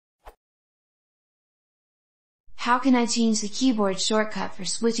How can I change the keyboard shortcut for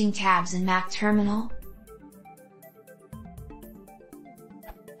switching tabs in Mac Terminal?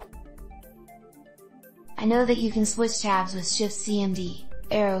 I know that you can switch tabs with Shift-CMD,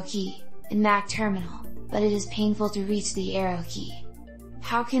 arrow key, in Mac Terminal, but it is painful to reach the arrow key.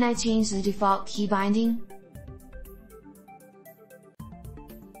 How can I change the default key binding?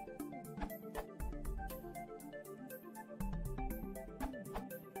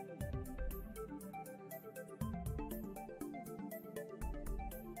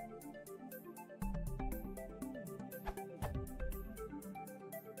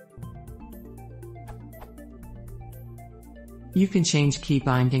 You can change key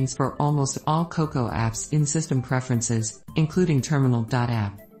bindings for almost all Coco apps in System Preferences, including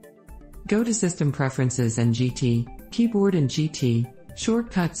Terminal.app. Go to System Preferences and GT, Keyboard and GT,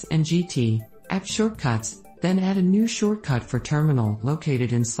 Shortcuts and GT, App Shortcuts, then add a new shortcut for Terminal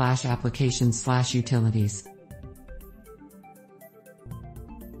located in /Applications/Utilities.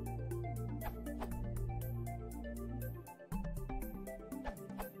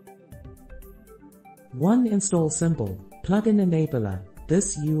 One install symbol, plugin enabler,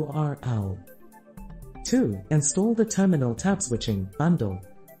 this URL. 2. Install the Terminal tab switching bundle.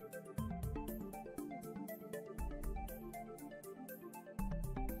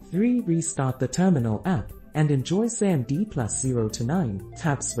 3. Restart the Terminal app, and enjoy CMD plus 0 to 9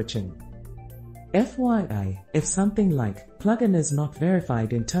 tab switching. FYI, if something like plugin is not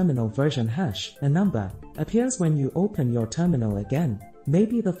verified in Terminal version hash, a number appears when you open your Terminal again,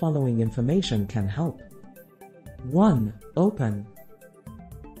 maybe the following information can help. 1. Open.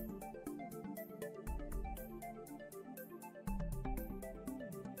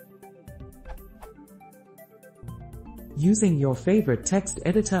 Using your favorite text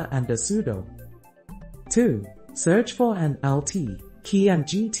editor and a sudo. 2. Search for an LT, key and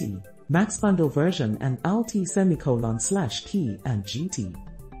GT, max bundle version and LT /key and GT.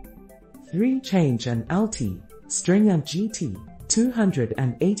 3. Change an LT, string and GT,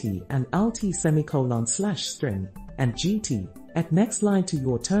 280 and LT /string and GT at next line to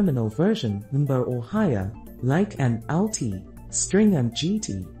your Terminal version number or higher, like an LT, string and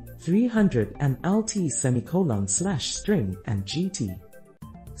GT, 300 and LT /string and GT.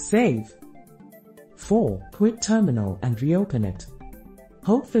 Save. 4. Quit Terminal and reopen it.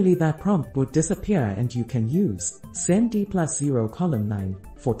 Hopefully that prompt would disappear and you can use CMD plus 0 column 9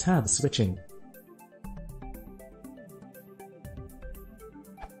 for tab switching.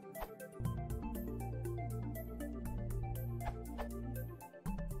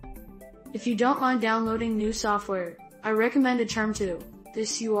 If you don't mind downloading new software, I recommend a term to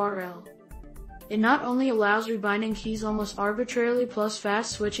this URL. It not only allows rebinding keys almost arbitrarily plus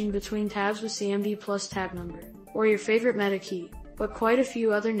fast switching between tabs with CMD plus tab number, or your favorite meta key, but quite a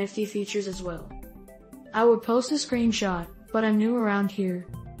few other nifty features as well. I would post a screenshot, but I'm new around here.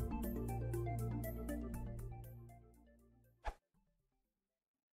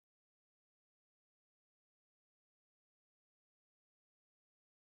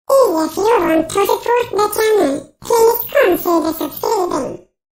 If you want to support the channel, please consider subscribing.